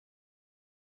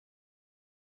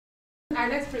Our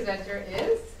next presenter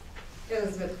is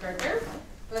Elizabeth Pertner.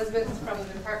 Elizabeth is from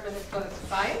the Department of Political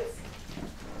Science.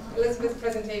 Elizabeth's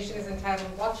presentation is entitled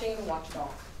Watching the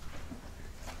Watchdog.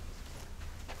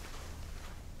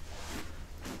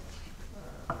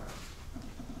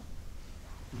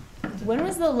 When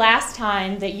was the last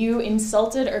time that you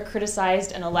insulted or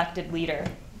criticized an elected leader?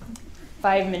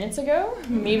 5 minutes ago?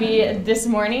 Maybe this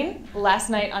morning?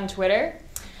 Last night on Twitter?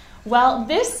 Well,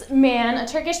 this man, a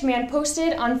Turkish man,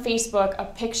 posted on Facebook a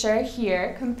picture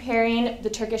here comparing the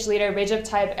Turkish leader Recep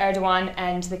Tayyip Erdogan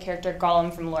and the character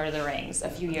Gollum from Lord of the Rings a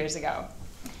few years ago.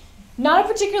 Not a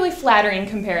particularly flattering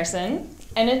comparison,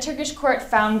 and a Turkish court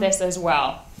found this as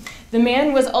well. The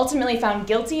man was ultimately found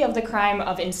guilty of the crime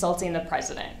of insulting the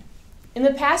president. In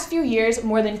the past few years,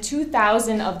 more than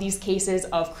 2,000 of these cases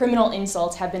of criminal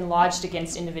insults have been lodged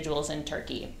against individuals in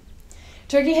Turkey.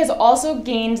 Turkey has also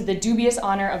gained the dubious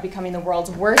honor of becoming the world's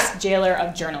worst jailer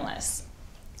of journalists.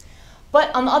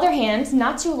 But on the other hand,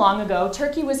 not too long ago,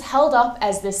 Turkey was held up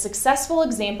as this successful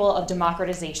example of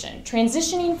democratization,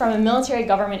 transitioning from a military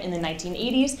government in the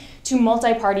 1980s to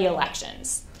multi-party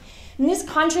elections. And this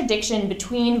contradiction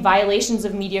between violations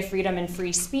of media freedom and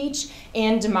free speech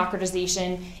and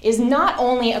democratization is not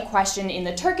only a question in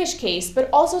the Turkish case, but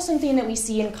also something that we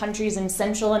see in countries in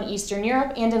Central and Eastern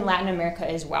Europe and in Latin America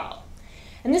as well.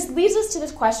 And this leads us to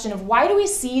this question of why do we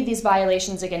see these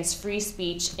violations against free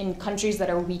speech in countries that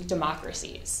are weak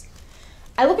democracies?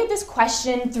 I look at this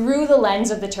question through the lens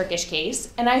of the Turkish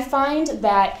case, and I find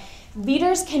that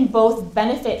leaders can both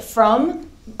benefit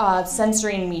from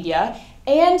censoring media,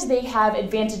 and they have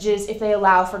advantages if they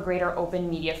allow for greater open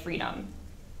media freedom.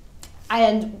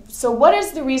 And so what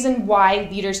is the reason why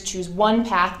leaders choose one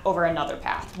path over another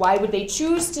path? Why would they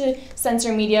choose to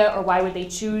censor media, or why would they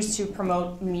choose to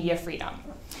promote media freedom?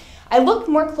 I looked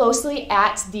more closely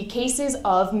at the cases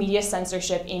of media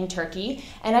censorship in Turkey,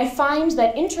 and I find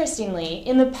that, interestingly,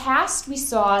 in the past we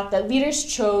saw that leaders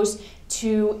chose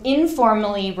to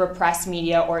informally repress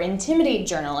media or intimidate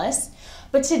journalists,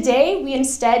 but today we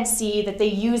instead see that they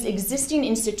use existing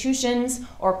institutions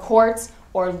or courts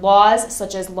or laws,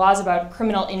 such as laws about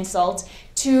criminal insult,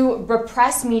 to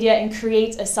repress media and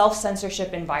create a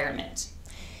self-censorship environment.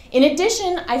 In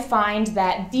addition, I find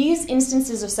that these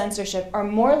instances of censorship are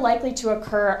more likely to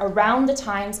occur around the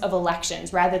times of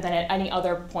elections rather than at any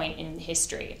other point in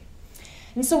history.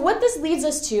 And so what this leads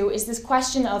us to is this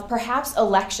question of perhaps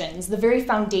elections, the very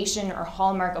foundation or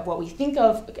hallmark of what we think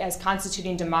of as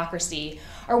constituting democracy,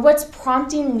 are what's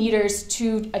prompting leaders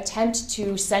to attempt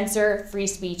to censor free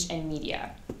speech and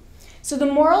media. So the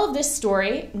moral of this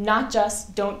story, not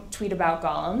just don't tweet about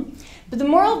Gollum, but the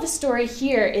moral of the story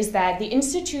here is that the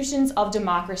institutions of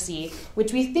democracy,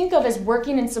 which we think of as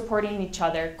working and supporting each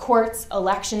other, courts,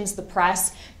 elections, the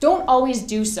press, don't always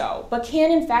do so, but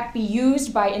can in fact be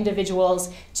used by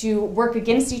individuals to work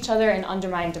against each other and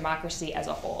undermine democracy as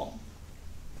a whole.